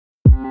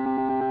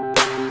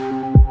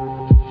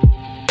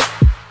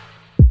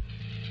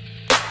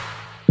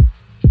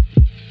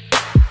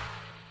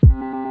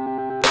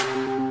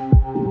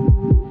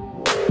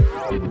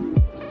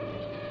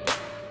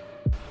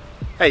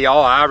Hey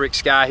y'all,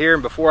 Irix Guy here,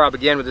 and before I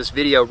begin with this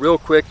video, real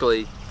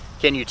quickly,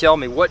 can you tell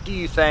me, what do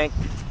you think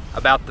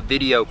about the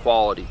video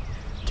quality?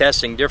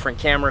 Testing different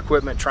camera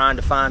equipment, trying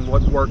to find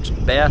what works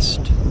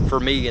best for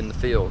me in the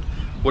field.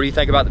 What do you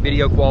think about the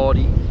video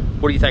quality?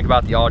 What do you think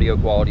about the audio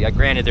quality?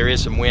 Granted, there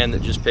is some wind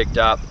that just picked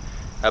up,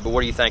 but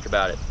what do you think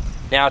about it?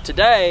 Now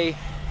today,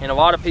 and a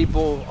lot of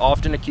people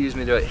often accuse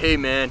me, they're like, hey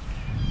man,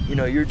 you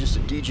know, you're just a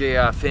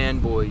DJI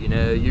fanboy, you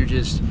know, you're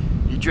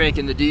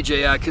drinking the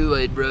DJI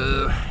Kool-Aid,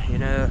 bro, you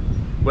know.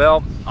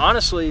 Well,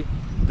 honestly,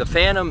 the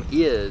Phantom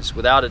is,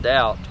 without a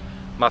doubt,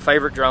 my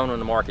favorite drone on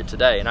the market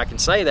today. And I can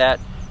say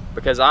that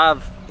because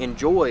I've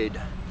enjoyed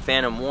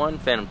Phantom 1,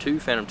 Phantom 2,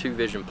 Phantom 2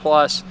 Vision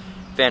Plus,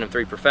 Phantom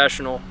 3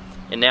 Professional,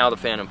 and now the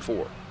Phantom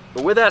 4.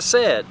 But with that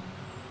said,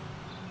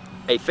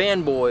 a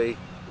fanboy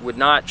would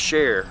not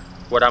share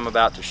what I'm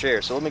about to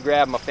share. So let me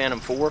grab my Phantom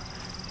 4.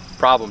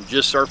 Problem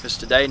just surfaced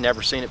today,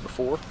 never seen it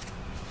before.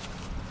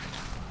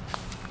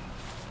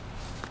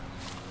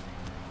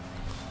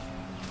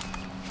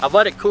 I've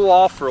let it cool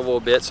off for a little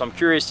bit, so I'm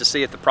curious to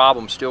see if the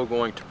problem's still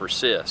going to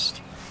persist.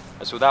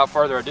 And so without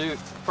further ado,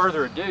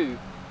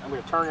 I'm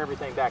going to turn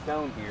everything back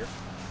on here,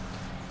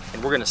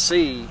 and we're going to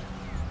see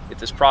if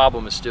this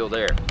problem is still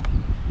there.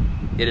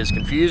 It has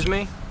confused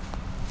me.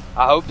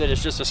 I hope that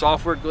it's just a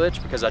software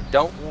glitch, because I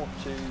don't want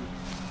to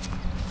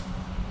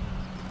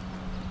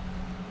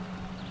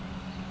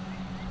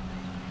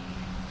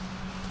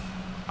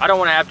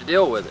have to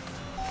deal with it.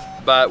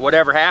 But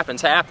whatever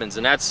happens, happens,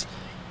 and that's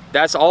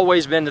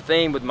always been the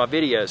theme with my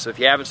videos. So if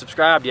you haven't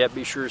subscribed yet,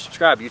 be sure to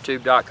subscribe.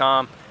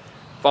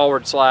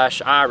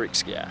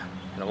 YouTube.com/IrixGuy.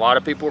 And a lot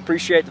of people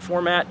appreciate the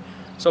format.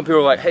 Some people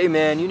are like, hey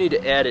man, you need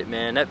to edit,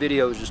 man. That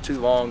video is just too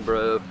long,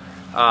 bro.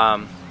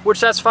 Which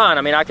that's fine.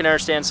 I mean, I can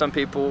understand some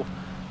people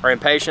are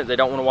impatient. They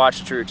don't want to watch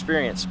the true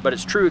experience. But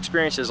it's true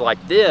experiences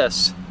like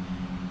this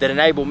that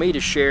enable me to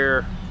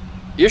share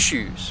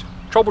issues,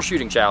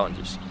 troubleshooting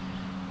challenges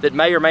that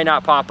may or may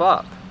not pop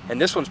up.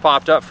 And this one's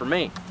popped up for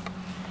me.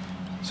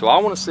 So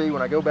I want to see,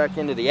 when I go back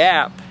into the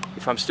app,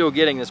 if I'm still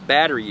getting this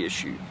battery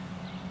issue.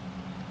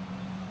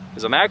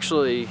 Because I'm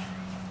actually,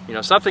 you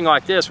know, something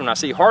like this, when I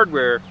see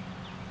hardware,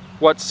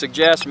 what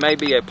suggests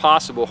maybe a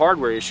possible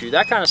hardware issue,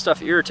 that kind of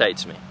stuff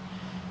irritates me.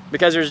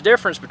 Because there's a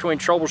difference between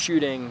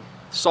troubleshooting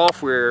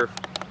software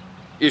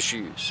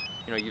issues.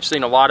 You know, you've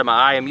seen a lot of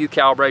my IMU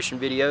calibration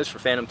videos for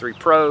Phantom 3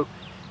 Pro,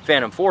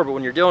 Phantom 4, but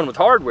when you're dealing with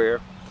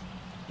hardware,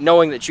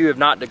 knowing that you have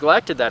not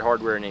neglected that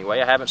hardware in any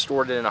way, I haven't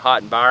stored it in a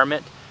hot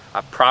environment,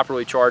 I've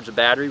properly charged the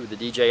battery with the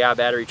DJI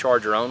battery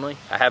charger only.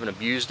 I haven't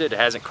abused it. It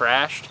hasn't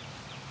crashed.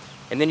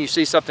 And then you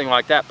see something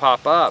like that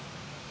pop up.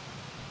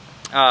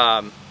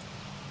 But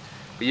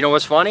you know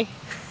what's funny?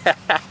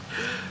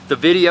 The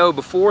video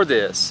before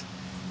this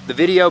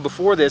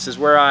is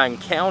where I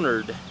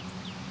encountered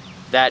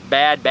that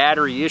bad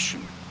battery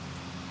issue.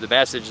 The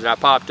message that I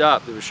popped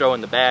up that was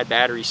showing the bad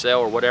battery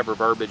cell or whatever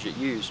verbiage it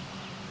used.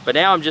 But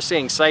now I'm just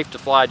seeing safe to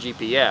fly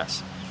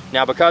GPS.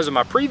 Now because of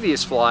my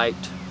previous flight,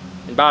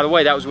 and by the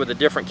way, that was with a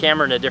different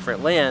camera and a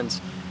different lens,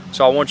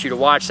 so I want you to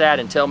watch that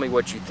and tell me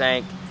what you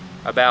think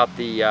about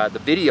the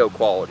video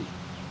quality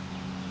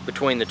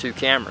between the two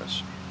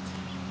cameras.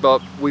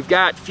 But we've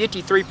got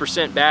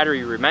 53%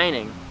 battery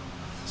remaining,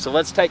 so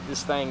let's take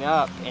this thing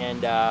up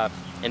and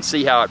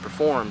see how it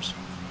performs,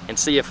 and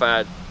see if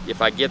I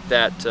get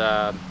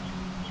that.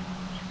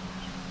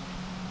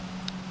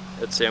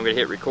 Let's see, I'm going to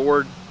hit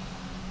record.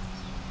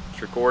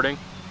 It's recording.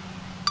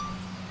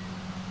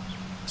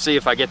 See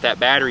if I get that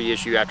battery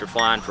issue after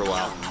flying for a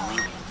while.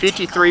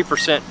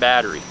 53%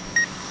 battery.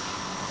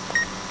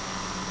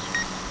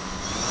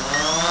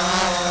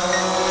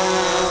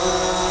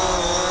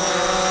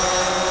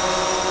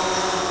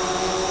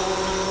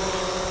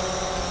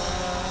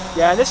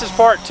 Yeah, and this is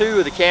part 2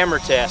 of the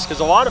camera test, because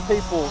a lot of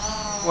people,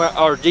 well,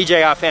 or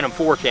DJI Phantom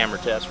 4 camera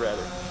test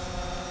rather,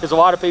 because a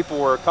lot of people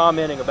were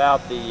commenting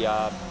about the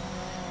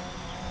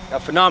a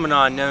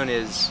phenomenon known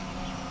as,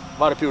 a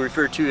lot of people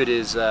refer to it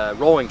as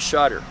rolling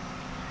shutter.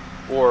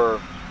 Or,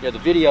 you know, the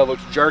video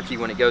looks jerky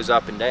when it goes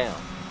up and down.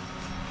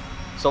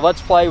 So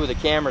let's play with the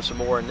camera some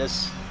more in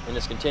this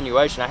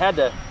continuation. I had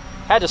to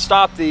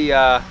stop the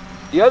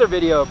other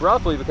video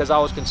abruptly because I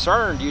was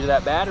concerned due to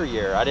that battery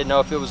error. I didn't know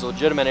if it was a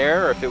legitimate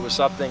error, or if it was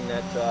something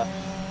that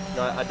you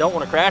know, I don't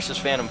want to crash this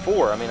Phantom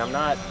 4. I mean, I'm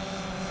not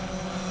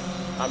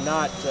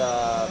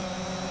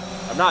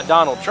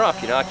Donald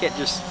Trump. You know, I can't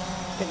just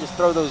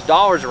throw those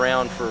dollars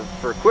around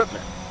for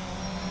equipment.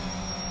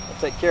 I'll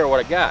take care of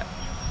what I got.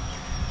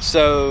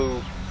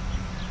 So,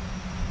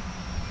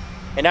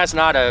 and that's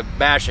not a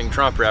bashing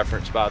Trump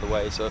reference, by the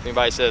way. So if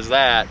anybody says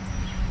that,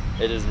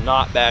 it is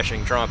not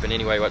bashing Trump in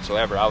any way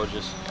whatsoever. I was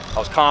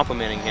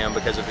complimenting him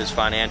because of his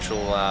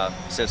financial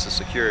sense of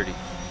security.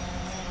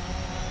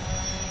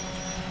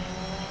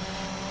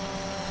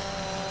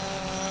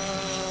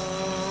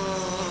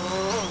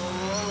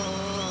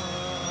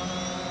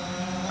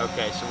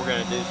 Okay, so we're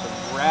going to do some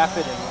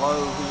rapid and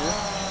low here.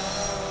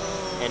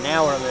 And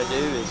now what I'm going to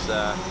do is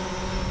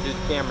do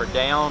the camera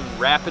down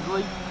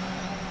rapidly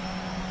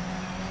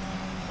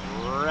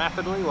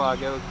while I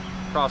go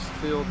across the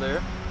field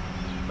there.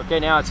 Okay,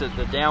 now it's at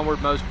the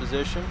downward-most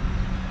position.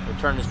 We'll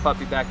turn this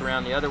puppy back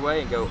around the other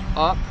way and go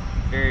up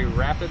very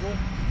rapidly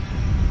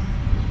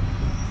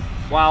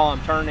while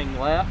I'm turning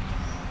left.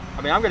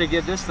 I mean, I'm going to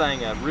give this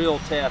thing a real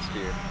test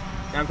here.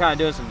 Now I'm kind of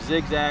doing some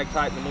zigzag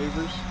type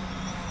maneuvers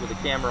with the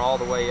camera all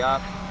the way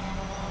up.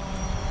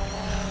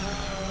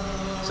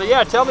 So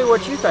yeah, tell me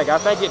what you think. I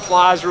think it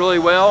flies really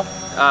well.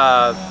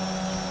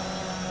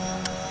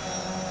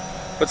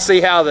 Let's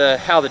see how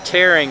the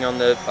tearing on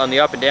the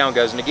up and down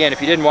goes. And again,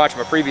 if you didn't watch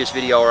my previous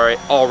video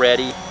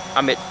already,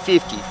 I'm at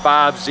 50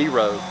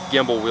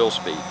 gimbal wheel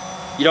speed.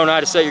 You don't know how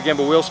to set your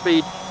gimbal wheel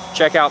speed?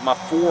 Check out my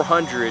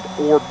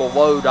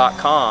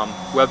 400orbelow.com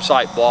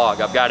website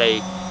blog. I've got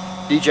a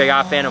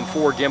DJI Phantom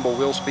 4 gimbal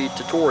wheel speed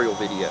tutorial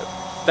video.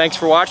 Thanks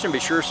for watching. Be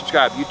sure to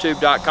subscribe.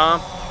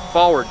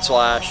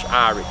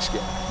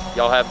 youtube.com/IRIXGuy.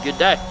 Y'all have a good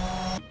day.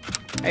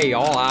 Hey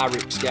y'all,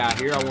 IRIXGuy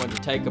here. I wanted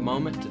to take a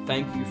moment to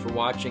thank you for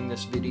watching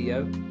this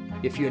video.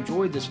 If you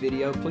enjoyed this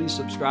video, please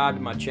subscribe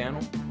to my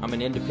channel. I'm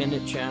an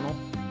independent channel,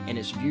 and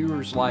it's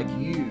viewers like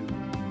you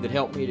that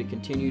help me to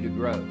continue to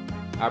grow.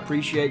 I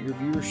appreciate your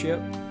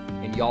viewership,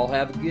 and y'all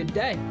have a good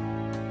day.